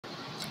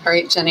All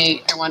right,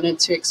 Jenny, I wanted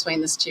to explain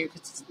this to you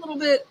because it's a little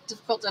bit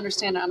difficult to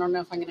understand. I don't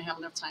know if I'm going to have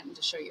enough time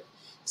to show you.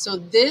 So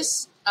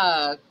this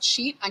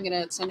sheet, I'm going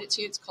to send it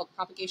to you. It's called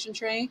Propagation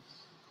Tray.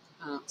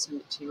 I'll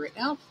send it to you right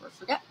now before I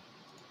forget.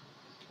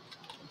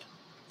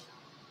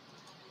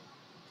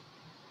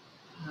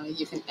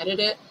 You can edit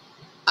it.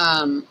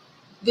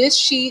 This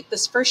sheet,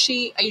 this first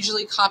sheet, I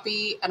usually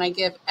copy and I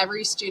give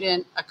every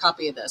student a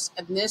copy of this.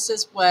 And this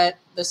is what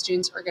the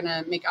students are going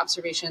to make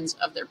observations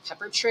of their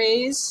pepper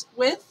trays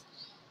with.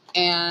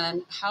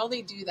 And how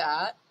they do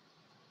that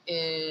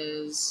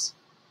is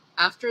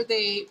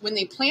when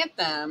they plant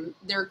them,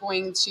 they're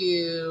going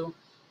to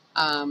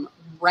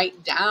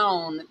write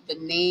down the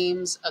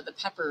names of the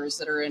peppers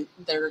that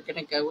are going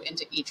to go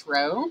into each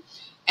row.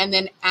 And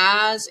then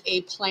as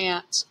a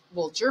plant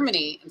will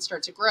germinate and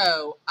start to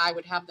grow, I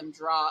would have them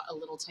draw a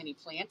little tiny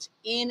plant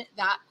in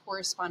that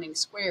corresponding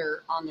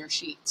square on their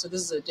sheet. So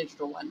this is a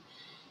digital one.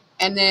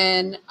 And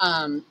then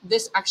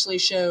this actually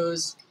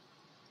shows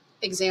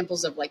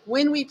examples of like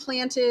when we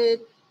planted,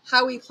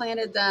 how we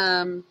planted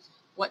them,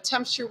 what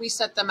temperature we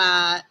set them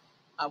at,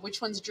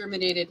 which ones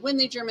germinated, when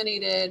they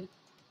germinated,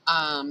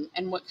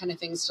 and what kind of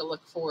things to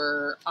look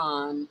for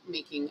on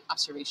making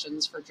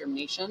observations for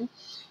germination.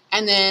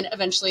 And then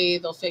eventually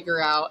they'll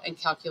figure out and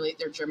calculate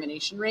their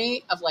germination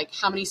rate of like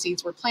how many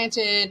seeds were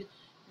planted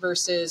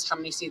versus how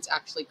many seeds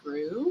actually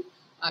grew,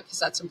 because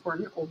that's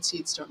important. Old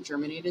seeds don't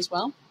germinate as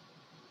well.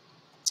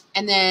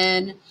 And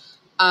then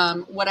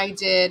what I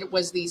did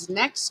was these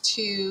next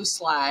two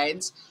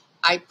slides,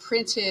 I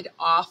printed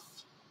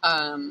off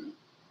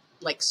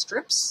like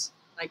strips.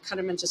 I cut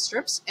them into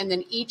strips, and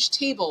then each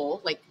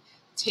table, like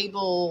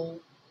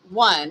table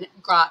 1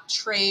 got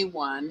tray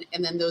 1,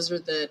 and then those are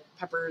the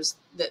peppers,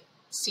 that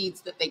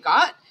seeds that they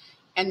got.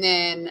 And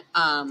then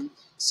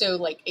so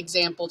like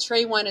example,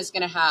 tray 1 is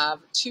going to have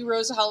 2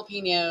 rows of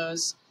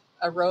jalapenos,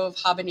 a row of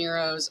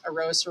habaneros, a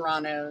row of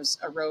serranos,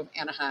 a row of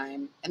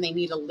Anaheim, and they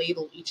need to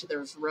label each of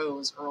those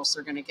rows or else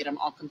they're going to get them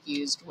all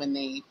confused when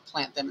they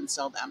plant them and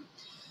sell them.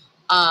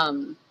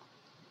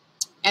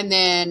 And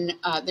then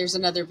there's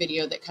another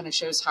video that kind of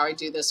shows how I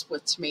do this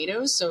with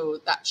tomatoes.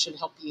 So that should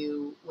help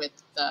you with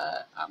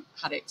the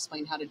how to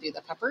explain how to do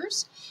the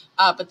peppers.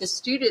 But the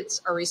students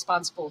are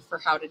responsible for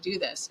how to do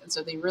this. And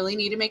so they really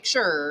need to make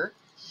sure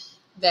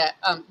that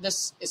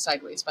this is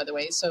sideways, by the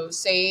way. So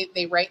say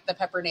they write the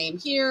pepper name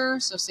here.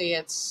 So say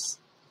it's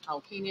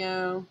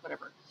jalapeno,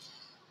 whatever.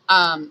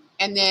 And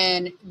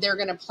then they're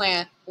going to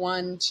plant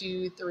 1,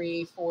 2,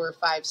 3, 4,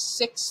 5,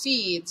 6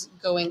 seeds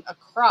going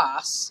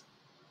across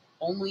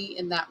only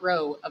in that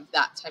row of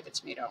that type of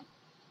tomato.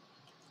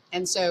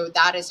 And so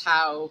that is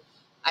how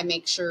I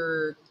make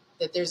sure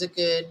that there's a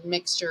good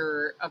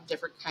mixture of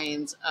different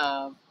kinds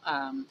of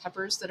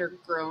peppers that are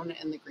grown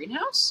in the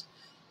greenhouse.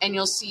 And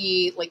you'll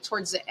see like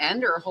towards the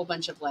end are a whole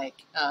bunch of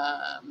like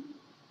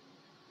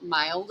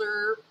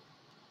milder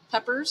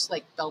peppers,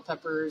 like bell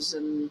peppers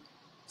and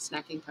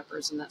snacking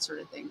peppers and that sort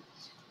of thing.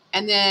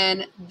 And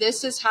then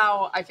this is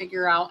how I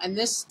figure out, and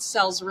this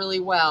sells really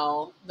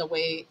well the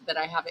way that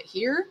I have it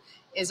here,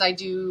 is I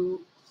do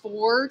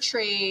 4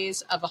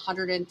 trays of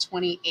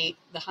 128,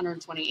 the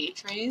 128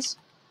 trays.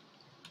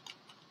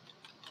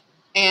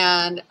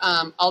 And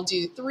I'll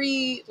do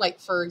 3, like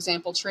for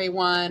example, tray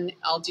 1,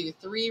 I'll do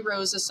 3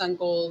 rows of sun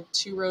gold,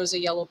 2 rows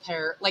of yellow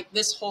pear. Like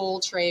this whole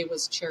tray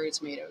was cherry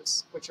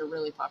tomatoes, which are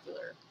really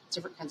popular,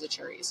 different kinds of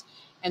cherries.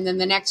 And then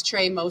the next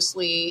tray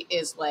mostly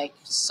is like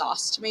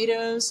sauce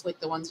tomatoes, like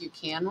the ones you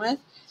can with.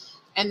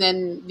 And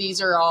then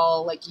these are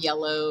all like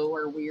yellow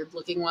or weird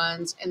looking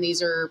ones. And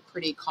these are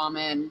pretty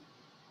common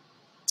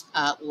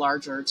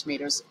larger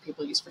tomatoes that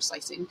people use for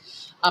slicing.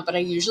 But I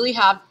usually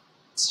have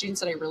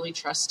students that I really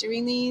trust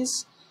doing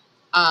these.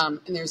 And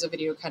there's a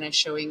video kind of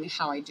showing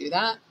how I do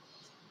that.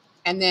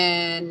 And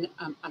then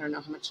I don't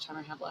know how much time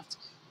I have left.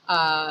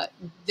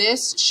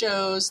 This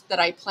shows that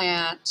I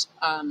plant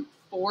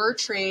 4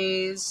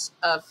 trays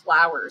of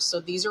flowers. So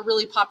these are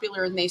really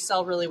popular and they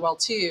sell really well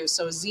too.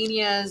 So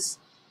zinnias.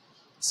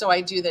 So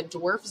I do the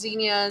dwarf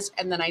zinnias,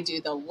 and then I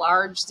do the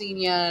large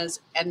zinnias,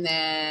 and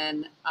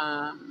then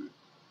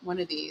one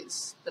of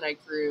these that I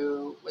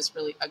grew was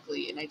really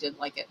ugly, and I didn't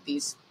like it.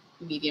 These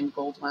medium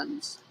gold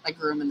ones, I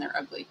grew them and they're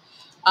ugly.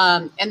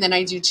 And then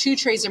I do 2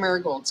 trays of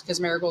marigolds because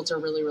marigolds are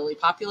really, really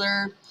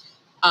popular.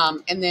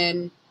 And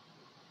then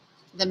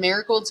the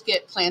marigolds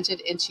get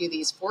planted into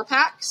these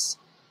 4-packs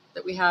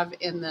that we have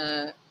in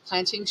the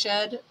planting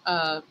shed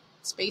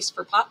space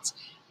for pots.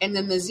 And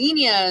then the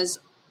zinnias,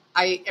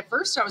 at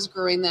first I was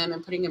growing them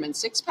and putting them in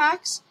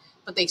 6-packs,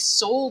 but they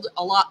sold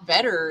a lot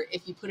better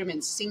if you put them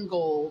in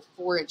single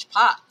 4-inch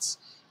pots.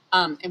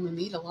 And we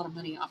made a lot of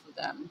money off of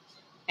them.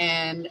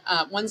 And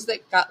ones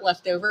that got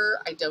left over,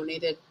 I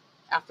donated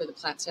after the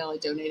plant sale. I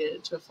donated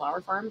it to a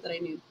flower farm that I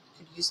knew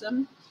could use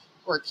them,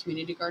 or a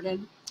community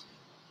garden.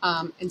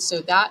 And so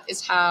that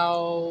is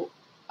how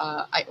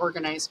I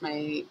organize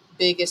my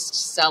biggest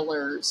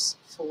sellers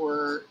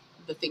for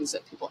the things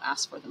that people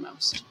ask for the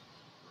most.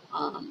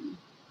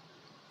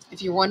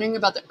 If you're wondering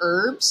about the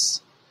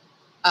herbs,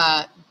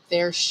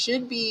 there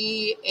should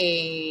be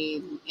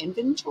an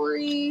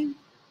inventory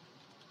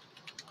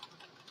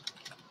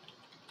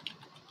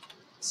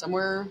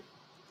somewhere.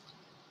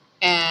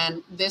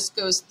 And this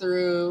goes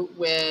through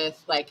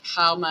with like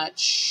how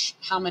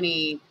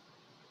many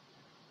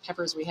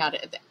peppers we had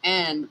at the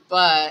end,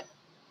 but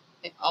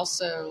it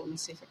also, let me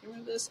see if I can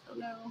move this. Oh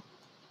no,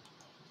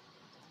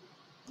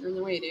 you're in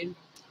the way, dude.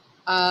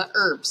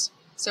 Herbs.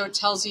 So it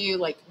tells you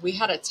like we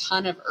had a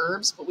ton of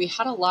herbs, but we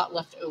had a lot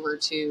left over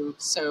too.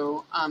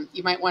 So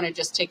you might want to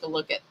just take a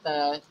look at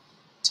the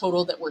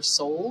total that were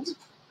sold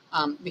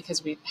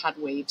because we had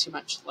way too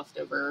much left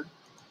over.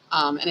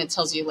 And it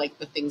tells you like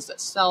the things that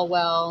sell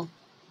well.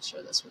 I'll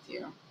share this with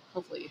you.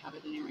 Hopefully you have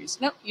it anyways.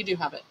 Nope, you do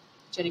have it.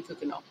 Jenny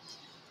Coconut.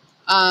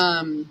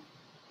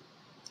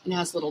 It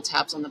has little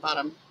tabs on the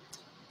bottom.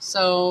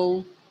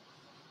 So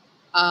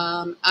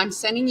I'm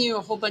sending you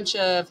a whole bunch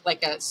of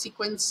like a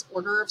sequence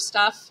order of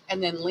stuff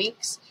and then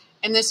links.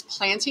 And this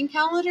planting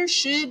calendar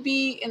should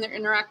be in their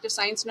interactive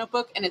science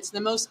notebook. And it's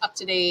the most up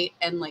to date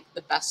and like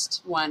the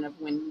best one of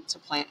when to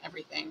plant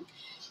everything.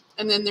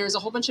 And then there's a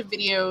whole bunch of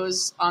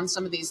videos on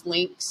some of these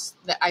links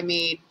that I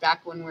made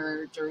back when we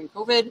were during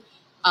COVID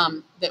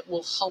that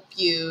will help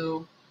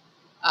you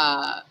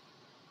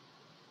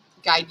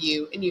guide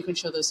you. And you can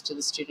show those to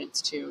the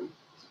students too.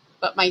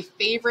 But my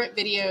favorite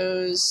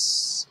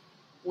videos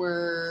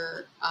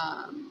were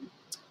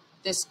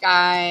this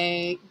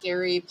guy,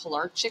 Gary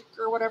Pilarchik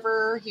or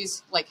whatever.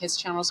 He's like, his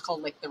channel is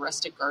called like The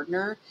Rustic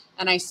Gardener.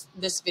 And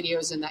this video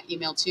is in that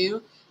email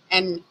too.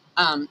 And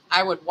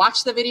I would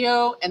watch the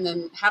video and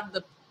then have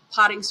the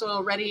potting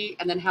soil ready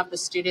and then have the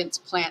students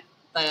plant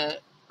the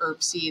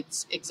herb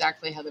seeds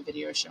exactly how the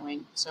video is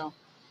showing. So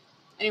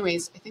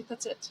anyways, I think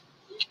that's it.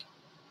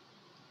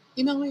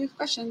 Email me with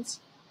questions.